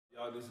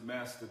y'all. This is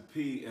Master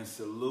P, and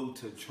salute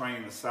to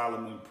trainer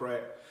Solomon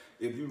Pratt.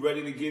 If you're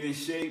ready to get in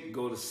shape,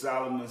 go to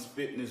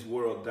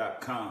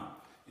solomonsfitnessworld.com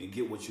and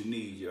get what you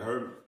need. You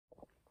heard me?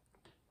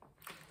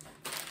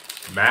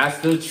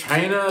 Master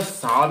Trainer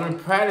Solomon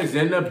Pratt is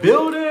in the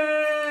building.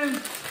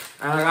 And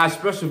I got a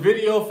special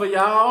video for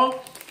y'all.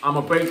 I'm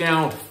gonna break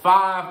down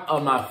 5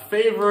 of my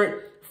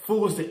favorite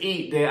foods to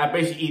eat that I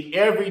basically eat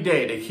every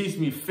day that keeps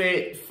me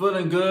fit,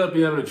 feeling good,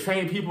 being able to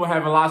train people,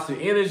 having lots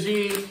of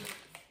energy.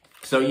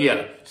 So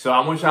yeah, so I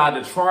want y'all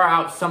to try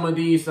out some of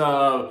these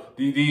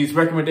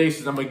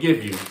recommendations I'm gonna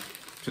give you.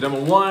 So number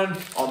 1,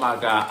 oh my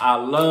God, I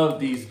love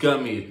these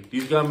gummies.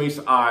 These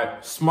gummies are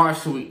Smart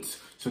Sweets.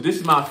 So this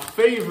is my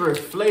favorite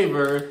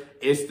flavor.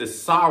 It's the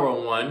sour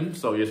one.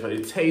 So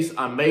it tastes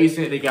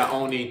amazing. They got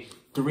only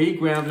 3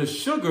 grams of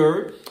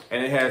sugar,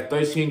 and it has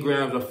 13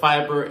 grams of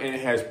fiber, and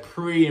it has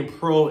pre and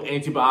pro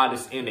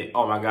antibiotics in it.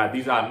 Oh my God,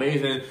 these are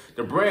amazing.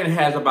 The brand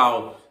has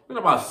about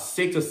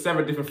 6 or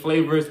 7 different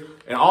flavors,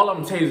 and all of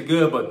them taste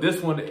good, but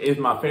this one is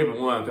my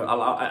favorite one.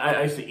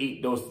 I used to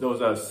eat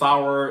those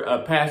sour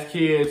Patch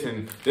Kids,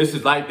 and this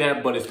is like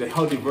that, but it's the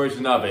healthy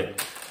version of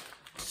it.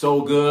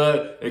 So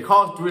good. It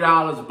costs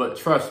 $3, but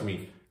trust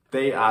me,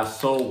 they are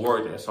so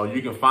worth it. So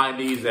you can find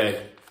these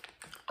at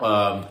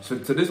so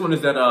this one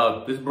is at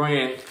this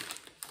brand.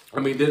 I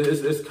mean,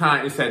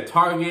 it's at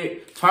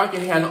Target.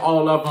 Target has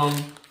all of them.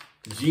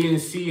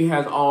 GNC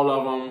has all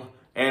of them,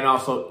 and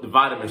also the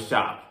Vitamin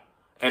Shop.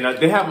 And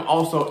they have them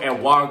also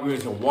at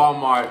Walgreens and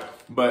Walmart.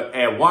 But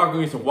at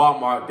Walgreens and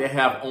Walmart, they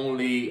have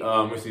only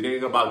let's see, they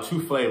got about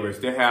 2 flavors.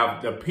 They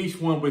have the peach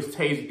one, which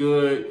tastes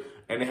good.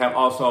 And they have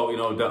also, you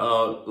know, the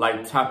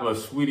like type of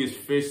Swedish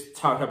fish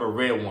type of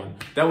red one.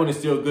 That one is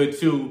still good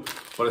too,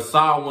 but the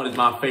sour one is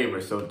my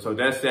favorite. So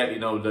that's that, you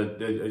know, the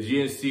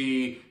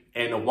GNC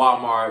and the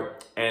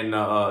Walmart and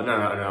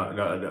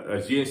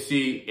the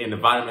GNC and the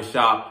Vitamin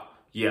Shop,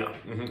 yeah,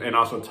 and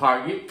also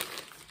Target.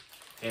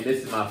 And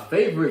this is my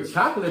favorite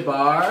chocolate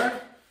bar.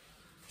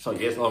 So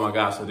yes, oh my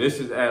God. So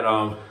this is at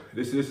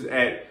this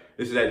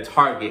is at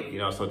Target, you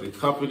know. So the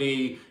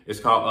company is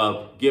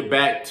called Get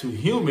Back to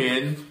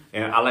Human.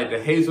 And I like the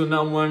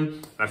hazelnut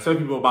one. I tell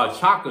people about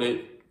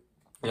chocolate.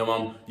 You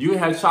know, you can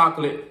have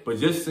chocolate, but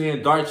just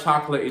saying dark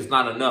chocolate is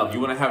not enough. You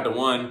want to have the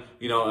one,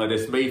 you know,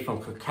 that's made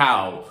from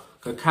cacao.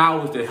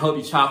 Cacao is the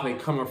healthy chocolate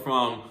coming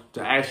from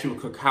the actual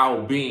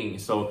cacao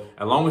beans. So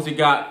as long as you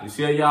got, you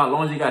see y'all, as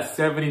long as you got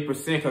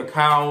 70%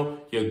 cacao,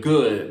 you're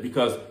good.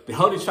 Because the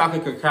healthy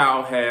chocolate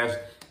cacao has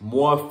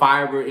more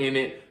fiber in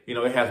it. You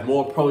know, it has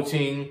more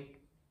protein.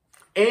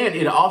 And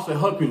it also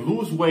helps you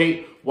lose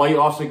weight while you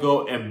also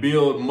go and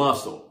build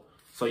muscle.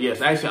 So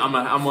yes, actually, I'm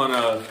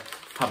gonna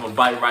have a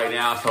bite right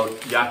now so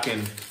y'all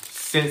can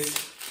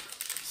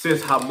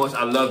sense how much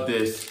I love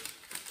this.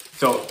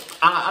 So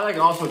I like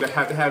also to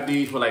have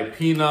these with like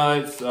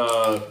peanuts,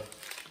 all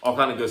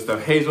kind of good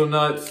stuff,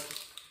 hazelnuts.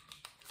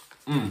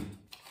 And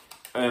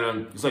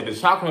it's like the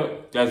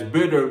chocolate that's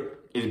bitter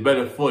is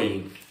better for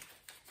you.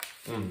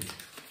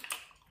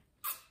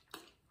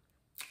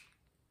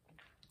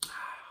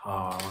 Oh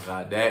my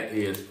God, that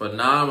is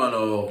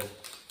phenomenal.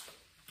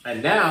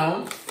 And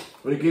now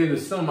we're getting into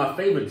some of my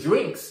favorite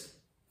drinks.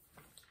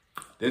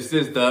 This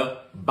is the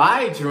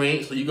Buy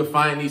Drink. So you can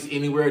find these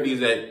anywhere.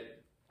 These at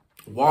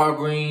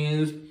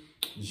Walgreens,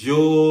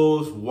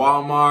 Jewels,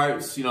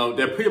 Walmarts. You know,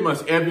 they're pretty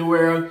much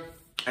everywhere.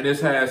 And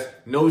this has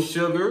no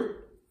sugar.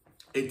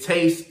 It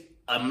tastes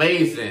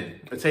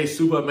amazing. It tastes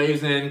super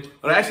amazing.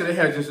 But actually, it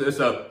has just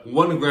a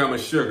 1 gram of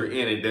sugar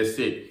in it. That's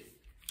it.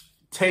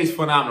 Tastes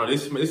phenomenal.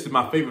 This is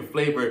my favorite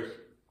flavor.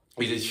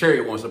 It's a cherry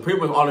one. So pretty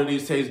much all of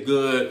these taste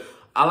good.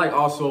 I like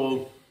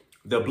also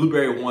the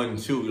blueberry one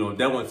too. You know,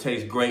 that one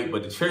tastes great,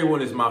 but the cherry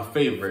one is my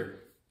favorite.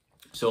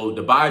 So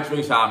the Buy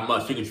Drinks are a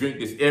must. You can drink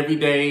this every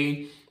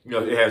day. You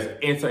know, it has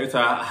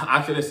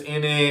antioxidants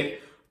in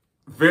it.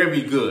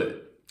 Very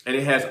good. And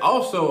it has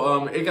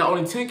also, it got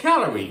only 10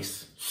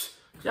 calories.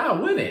 Y'all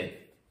winning.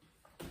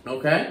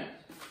 Okay.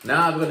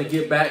 Now I'm going to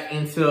get back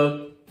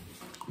into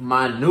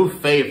my new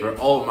favorite.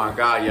 Oh my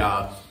God,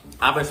 y'all.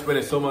 I've been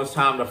spending so much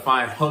time to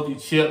find healthy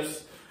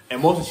chips.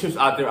 And most of the chips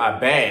out there are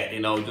bad, you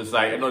know, just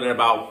like, I know that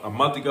about a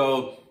month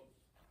ago,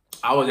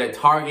 I was at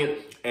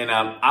Target and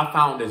I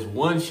found this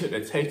one chip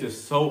that tasted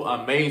so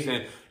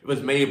amazing. It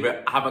was made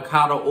with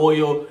avocado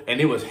oil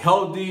and it was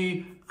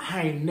healthy.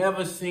 I ain't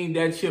never seen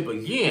that chip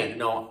again. You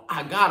know,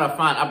 I gotta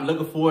find it. I've been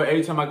looking for it.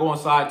 Every time I go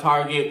inside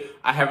Target,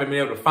 I haven't been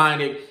able to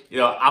find it. You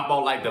know, I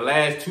bought like the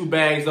last 2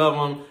 bags of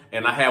them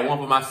and I had one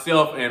for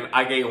myself and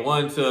I gave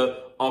one to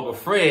Uncle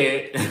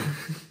Fred.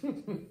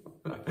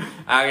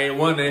 I gave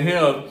one to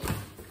him.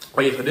 Oh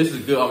yeah, so this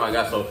is good. Oh my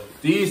God. So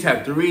these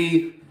have the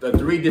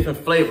 3 different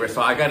flavors.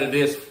 So I got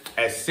this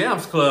at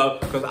Sam's Club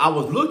because I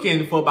was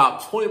looking for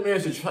about 20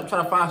 minutes to try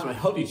to find some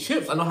healthy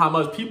chips. I know how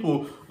much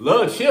people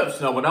love chips.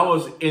 You know, when I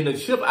was in the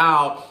chip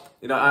aisle,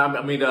 you know,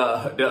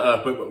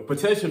 the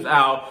potato chips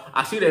aisle,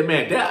 I see that,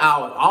 man, that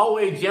aisle is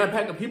always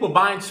jam-packed with people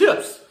buying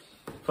chips.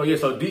 So yeah,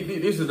 so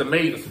this is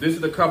amazing. So this is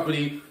the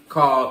company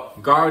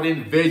called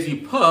Garden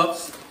Veggie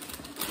Puffs.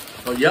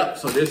 So yep,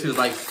 so this is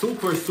like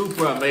super,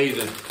 super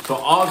amazing. So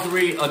all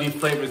three of these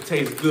flavors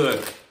taste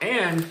good.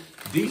 And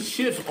these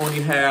chips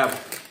only have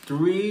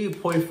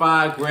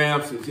 3.5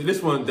 grams. See,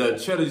 this one, the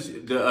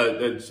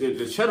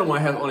cheddar one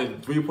has only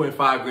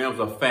 3.5 grams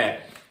of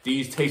fat.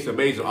 These taste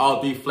amazing,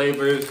 all three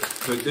flavors.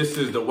 So this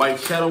is the white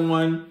cheddar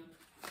one.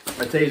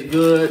 It tastes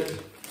good.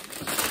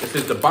 This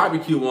is the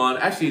barbecue one.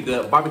 Actually,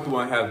 the barbecue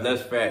one has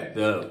less fat.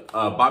 The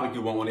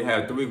barbecue one only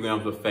has 3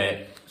 grams of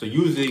fat. So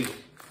usually,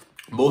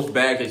 most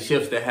bags of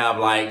chips that have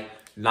like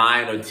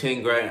 9 or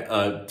 10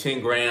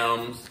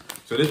 grams.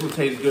 So this one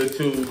tastes good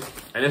too.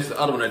 And this is the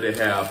other one that they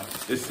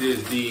have. This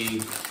is the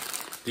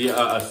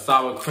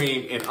sour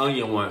cream and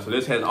onion one. So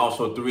this has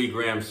also 3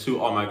 grams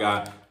too. Oh my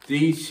God.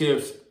 These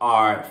chips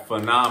are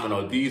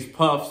phenomenal. These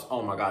puffs,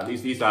 oh my God.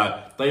 These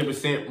are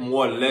 30%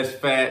 more or less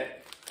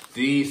fat.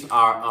 These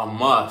are a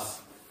must.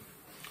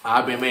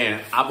 I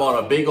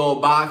bought a big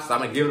old box.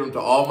 I'm gonna give them to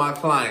all my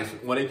clients.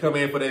 When they come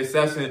in for their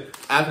session,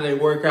 after they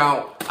work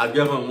out, I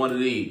give them one of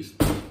these.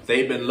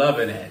 They've been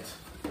loving it.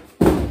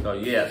 So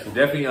yeah, so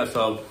definitely,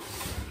 so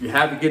you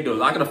have to get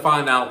those. I gotta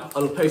find out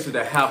other places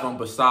that have them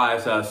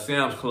besides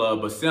Sam's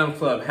Club, but Sam's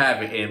Club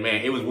have it, and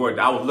man, it was worth it.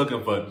 I was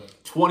looking for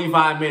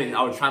 25 minutes.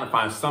 I was trying to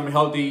find something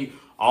healthy.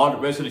 All the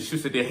rest of the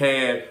chips that they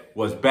had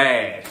was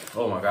bad.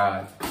 Oh my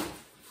God.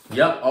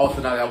 Yep,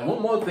 also now I got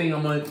one more thing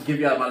I'm gonna give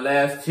you out. My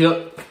last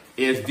tip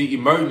is the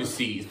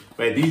emergencies.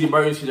 But these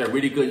emergencies are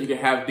really good. You can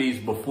have these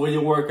before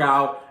your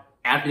workout,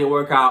 after your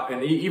workout,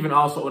 and even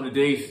also on the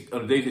days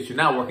that you're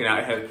not working out.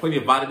 It has plenty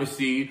of vitamin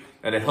C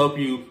that'll help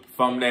you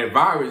from that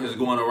virus that's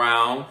going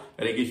around,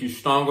 that it gets you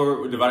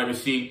stronger with the vitamin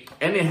C.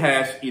 And it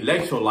has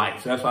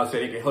electrolytes. So that's why I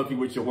said it can help you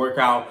with your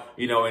workout,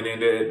 you know, and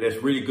then that's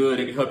really good.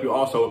 It can help you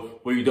also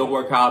when you don't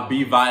work out,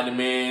 B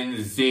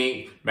vitamins,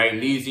 zinc,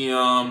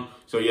 magnesium,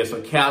 so yeah,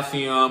 so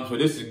calcium. So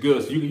this is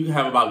good. So you can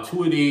have about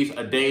 2 of these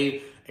a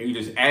day, and you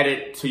just add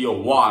it to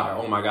your water.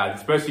 Oh my God,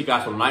 especially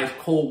got some nice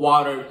cold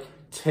water.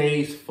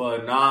 Tastes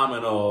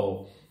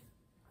phenomenal.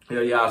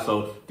 Yeah,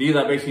 so these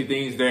are basically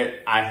things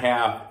that I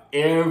have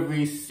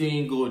every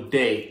single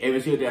day.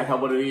 Every single day I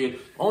have one of these.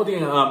 Only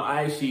thing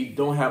I actually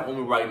don't have on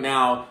me right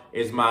now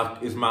is my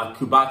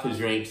Cubata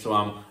drink. So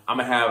I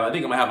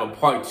think I'm gonna have a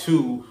part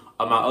 2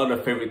 of my other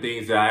favorite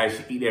things that I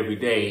actually eat every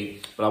day.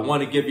 But I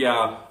want to give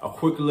y'all a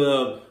quick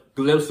little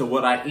glimpse of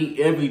what I eat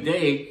every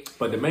day.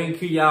 But the main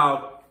key,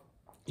 y'all,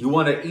 you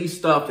want to eat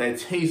stuff that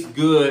tastes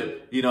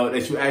good, you know,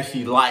 that you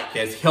actually like,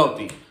 that's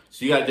healthy.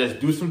 So you got to just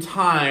do some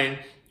time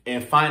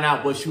and find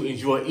out what you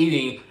enjoy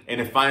eating, and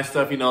then find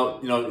stuff, you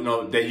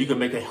know, that you can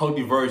make a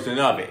healthy version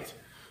of it.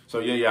 So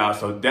yeah,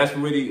 so that's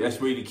really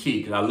the key.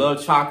 Because I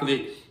love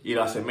chocolate. You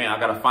know, I said, man, I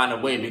got to find a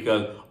way,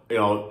 because, you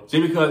know,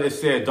 just because it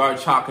says dark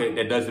chocolate,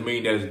 that doesn't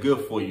mean that it's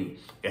good for you.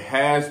 It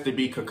has to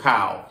be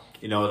cacao.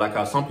 You know, like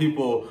how some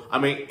people, I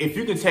mean, if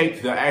you can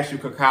take the actual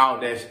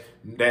cacao that's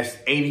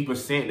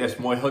 80%, that's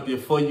more healthier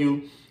for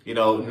you, you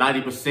know,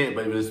 90%,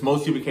 but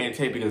most people can't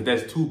take because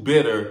that's too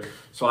bitter.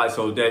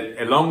 So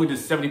that along with the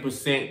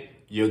 70%,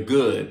 you're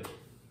good.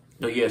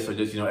 So yeah, so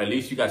just, you know, at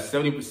least you got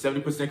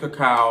 70%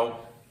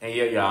 cacao. And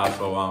yeah, y'all,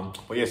 so,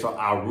 but yeah, so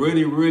I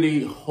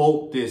really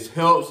hope this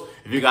helps.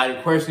 If you got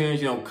any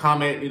questions, you know,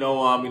 comment, you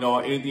know,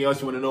 anything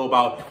else you want to know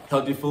about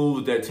healthy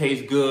foods that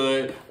taste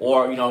good,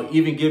 or, you know,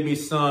 even give me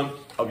some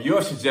of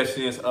your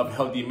suggestions of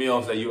healthy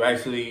meals that you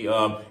actually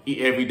eat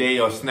every day,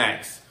 or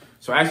snacks.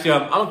 So actually,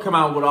 I'm gonna come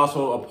out with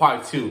also a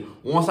part 2.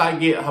 Once I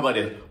get, how about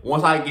this?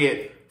 Once I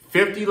get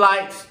 50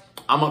 likes,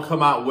 I'm gonna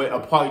come out with a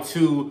part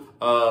 2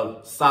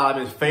 of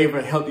Solomon's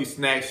favorite healthy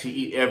snacks he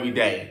eat every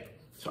day.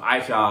 So all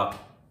right, y'all.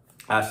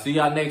 I'll see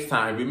y'all next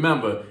time.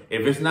 Remember,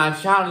 if it's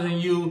not challenging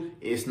you,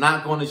 it's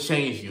not going to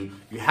change you.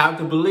 You have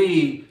to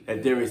believe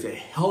that there is a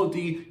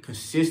healthy,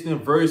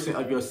 consistent version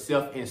of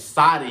yourself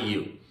inside of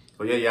you.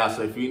 So yeah, y'all.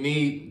 So if you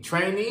need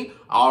training,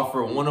 I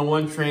offer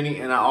one-on-one training,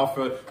 and I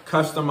offer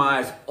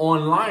customized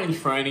online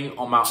training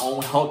on my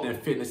own health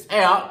and fitness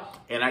app.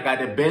 And I got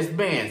the best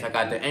bands. I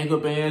got the ankle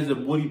bands, the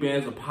booty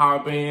bands, the power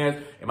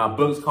bands, and my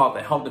book is called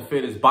The Health and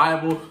Fitness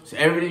Bible. So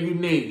everything you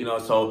need, you know.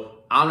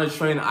 So I'm the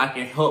trainer. I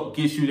can help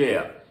get you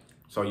there.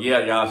 So yeah,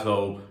 y'all,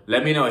 so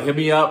let me know. Hit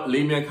me up.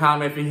 Leave me a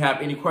comment if you have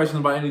any questions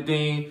about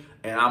anything.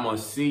 And I'm going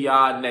to see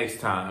y'all next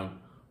time.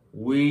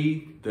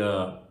 We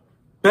the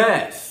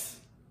best.